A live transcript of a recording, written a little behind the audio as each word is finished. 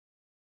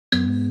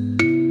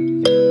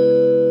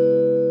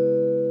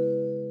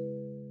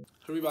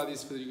everybody,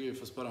 it's Federico here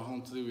for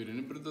Spotahome. Today we're in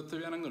neighborhood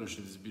Ottaviano. I'm going to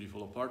show this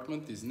beautiful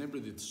apartment. This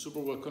neighborhood is super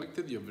well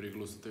connected. You're very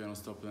close to Ottaviano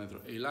stop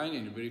metro A line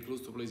and you're very close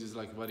to places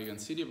like Vatican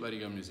City and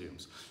Vatican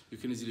Museums. You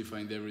can easily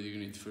find everything you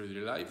need for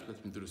your life.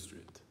 Let me do the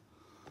street.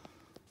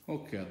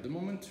 Okay, at the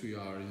moment we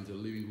are in the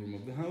living room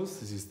of the house.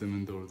 This is the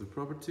main door of the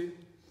property.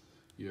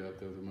 You have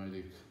the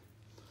automatic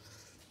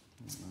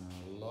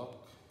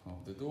lock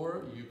of the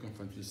door. You can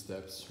find your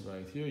steps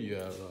right here. You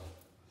have a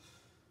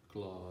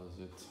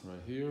closet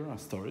right here, a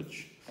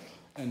storage,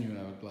 and you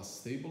have a glass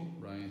table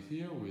right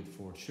here with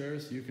 4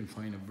 chairs. You can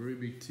find a very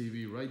big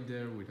TV right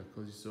there with a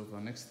cozy sofa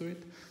next to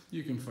it.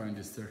 You can find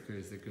the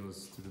staircase that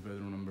goes to the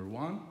bedroom number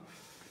 1,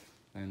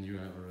 and you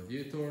have a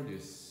radiator.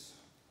 This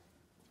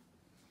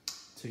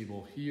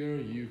table here,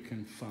 you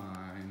can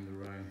find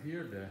right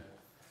here the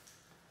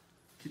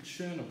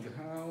kitchen of the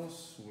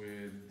house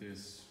with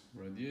this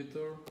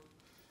radiator.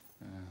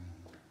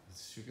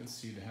 As you can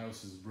see, the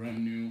house is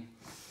brand new.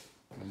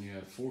 And you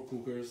have 4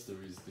 cookers.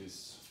 There is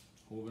this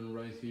oven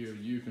right here.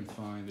 You can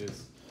find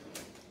this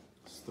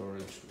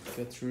storage with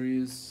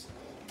batteries,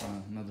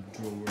 another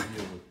drawer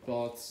here with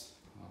pots,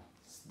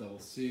 double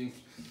sink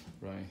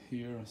right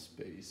here,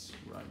 space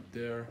right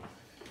there.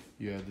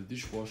 You have the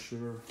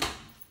dishwasher.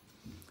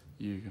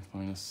 You can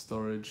find a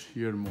storage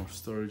here, more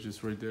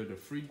storages right there, the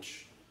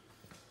fridge.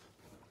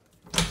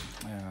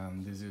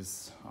 And this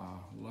is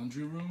a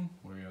laundry room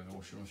where you have the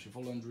washer machine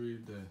for laundry,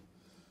 the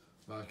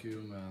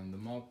vacuum and the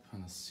mop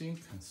and a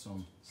sink and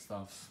some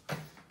stuff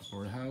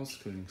for the house,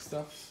 cleaning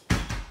stuff.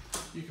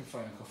 You can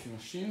find a coffee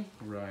machine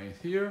right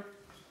here.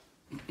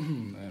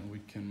 And we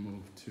can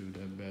move to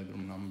the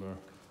bedroom number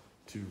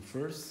 2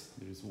 first.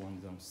 There is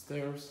one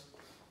downstairs.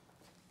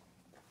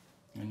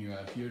 And you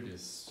have here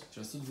this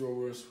just the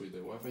drawers with the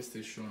Wi-Fi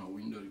station, a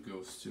window that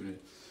goes to the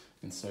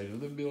inside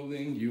of the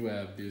building. You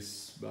have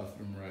this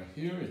bathroom right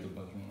here, it's the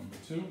bathroom number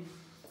 2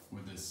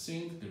 with the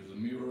sink. There's a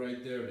mirror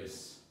right there.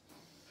 This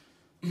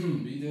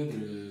bidet,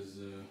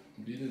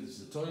 there's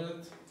the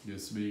toilet,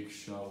 this big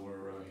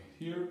shower right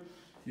here.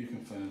 You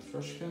can find a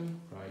trash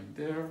can right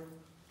there.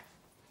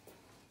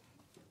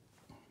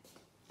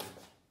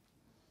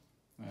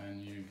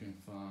 And you can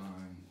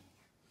find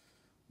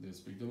this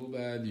big double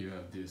bed. You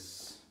have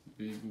this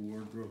big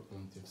wardrobe,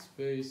 plenty of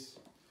space.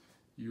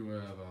 You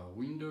have a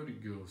window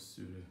that goes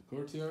to the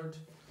courtyard.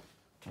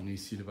 An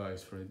AC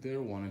device right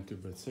there, 1 and 2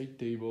 bedside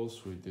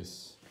tables with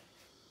this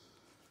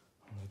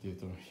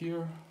radiator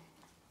here.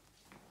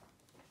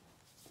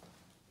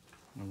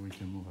 Now we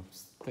can move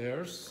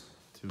upstairs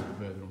to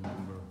bedroom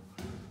number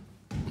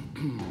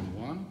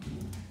 1.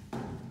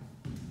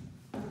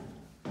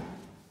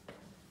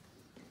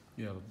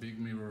 You have a big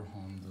mirror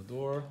on the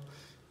door.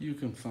 You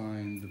can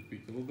find the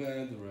big double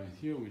bed right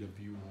here with a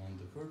view on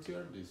the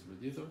courtyard, this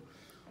radiator.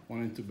 1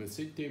 and 2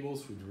 bedside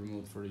tables with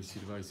remote for AC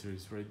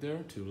devices right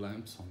there, 2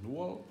 lamps on the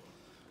wall.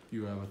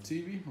 You have a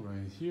TV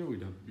right here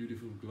with a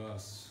beautiful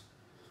glass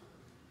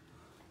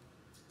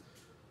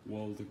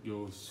wall that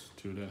goes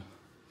to the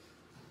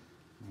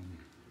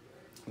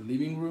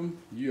living room.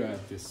 You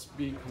have this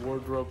big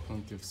wardrobe,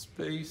 plenty of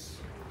space,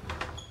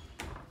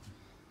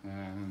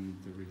 and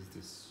there is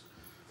this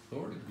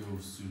door that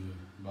goes to the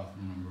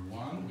bathroom number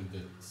 1 with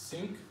the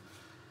sink.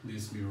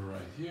 This mirror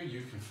right here.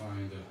 You can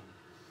find the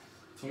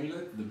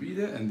toilet, the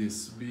bidet, and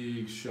this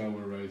big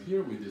shower right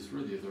here with this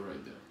radiator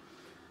right there,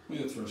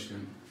 with a trash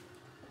can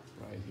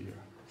right here.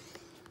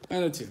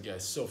 And that's it,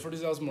 guys. So for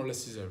this house, more or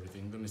less is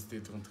everything. Don't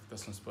hesitate to contact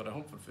us on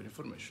Spotahome for further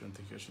information.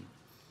 Thank you.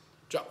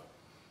 Ciao.